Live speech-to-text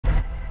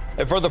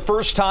And for the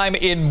first time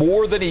in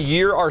more than a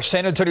year, our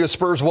San Antonio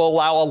Spurs will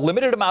allow a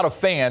limited amount of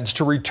fans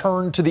to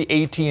return to the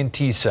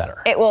AT&T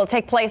Center. It will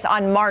take place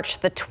on March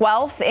the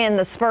 12th in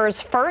the Spurs'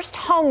 first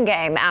home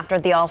game after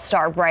the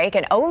All-Star break,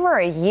 and over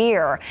a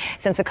year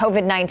since the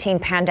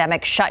COVID-19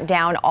 pandemic shut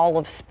down all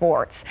of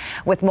sports.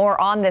 With more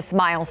on this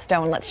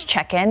milestone, let's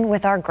check in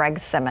with our Greg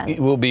Simmons.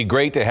 It will be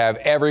great to have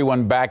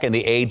everyone back in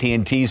the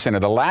AT&T Center.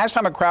 The last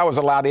time a crowd was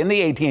allowed in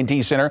the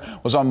AT&T Center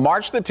was on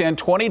March the 10th,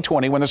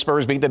 2020, when the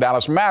Spurs beat the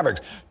Dallas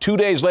Mavericks. 2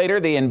 days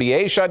later, the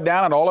NBA shut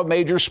down and all of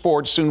major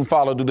sports soon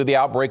followed due to the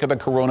outbreak of the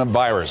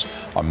coronavirus.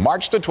 On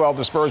March the 12th,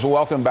 the Spurs will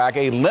welcome back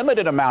a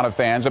limited amount of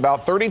fans,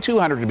 about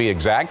 3,200 to be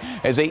exact,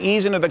 as they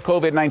ease into the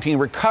COVID-19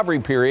 recovery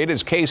period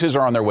as cases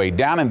are on their way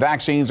down and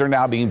vaccines are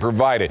now being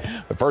provided.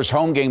 The first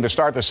home game to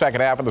start the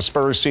second half of the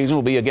Spurs season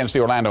will be against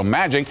the Orlando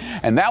Magic,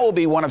 and that will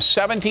be one of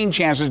 17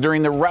 chances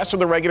during the rest of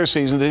the regular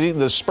season to see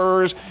the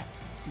Spurs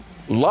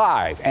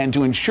live. And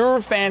to ensure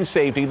fan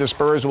safety, the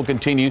Spurs will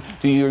continue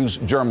to use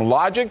germ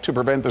logic to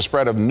prevent the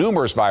spread of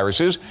numerous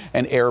viruses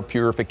and air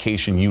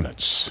purification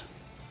units.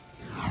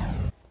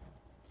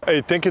 I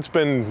think it's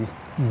been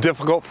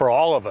difficult for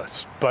all of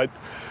us, but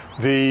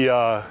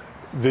the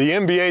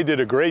NBA did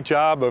a great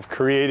job of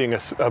creating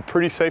a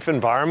pretty safe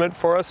environment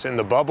for us in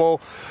the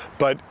bubble,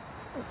 but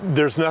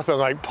there's nothing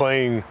like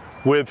playing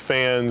with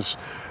fans.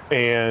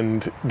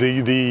 And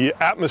the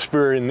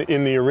atmosphere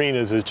in the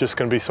arenas is just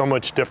going to be so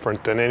much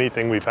different than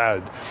anything we've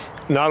had.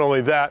 Not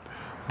only that,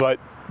 but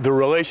the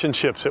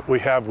relationships that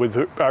we have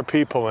with our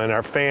people and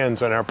our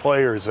fans and our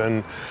players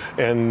and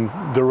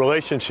the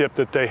relationship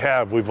that they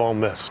have, we've all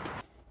missed.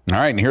 All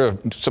right, and here are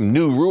some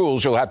new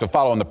rules you'll have to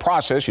follow in the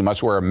process. You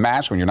must wear a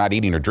mask when you're not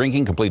eating or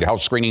drinking, complete a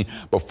health screening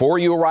before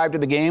you arrive to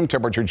the game,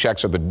 temperature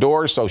checks at the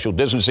door, social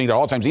distancing at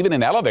all times, even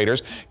in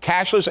elevators,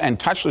 cashless and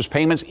touchless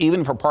payments,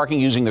 even for parking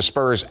using the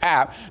Spurs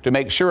app. To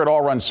make sure it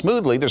all runs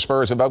smoothly, the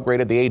Spurs have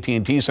upgraded the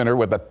AT&T Center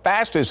with the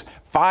fastest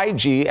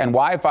 5G and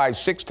Wi-Fi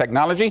 6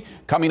 technology.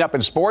 Coming up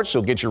in sports,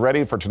 will get you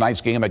ready for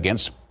tonight's game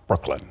against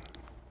Brooklyn.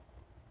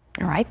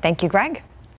 All right, thank you, Greg.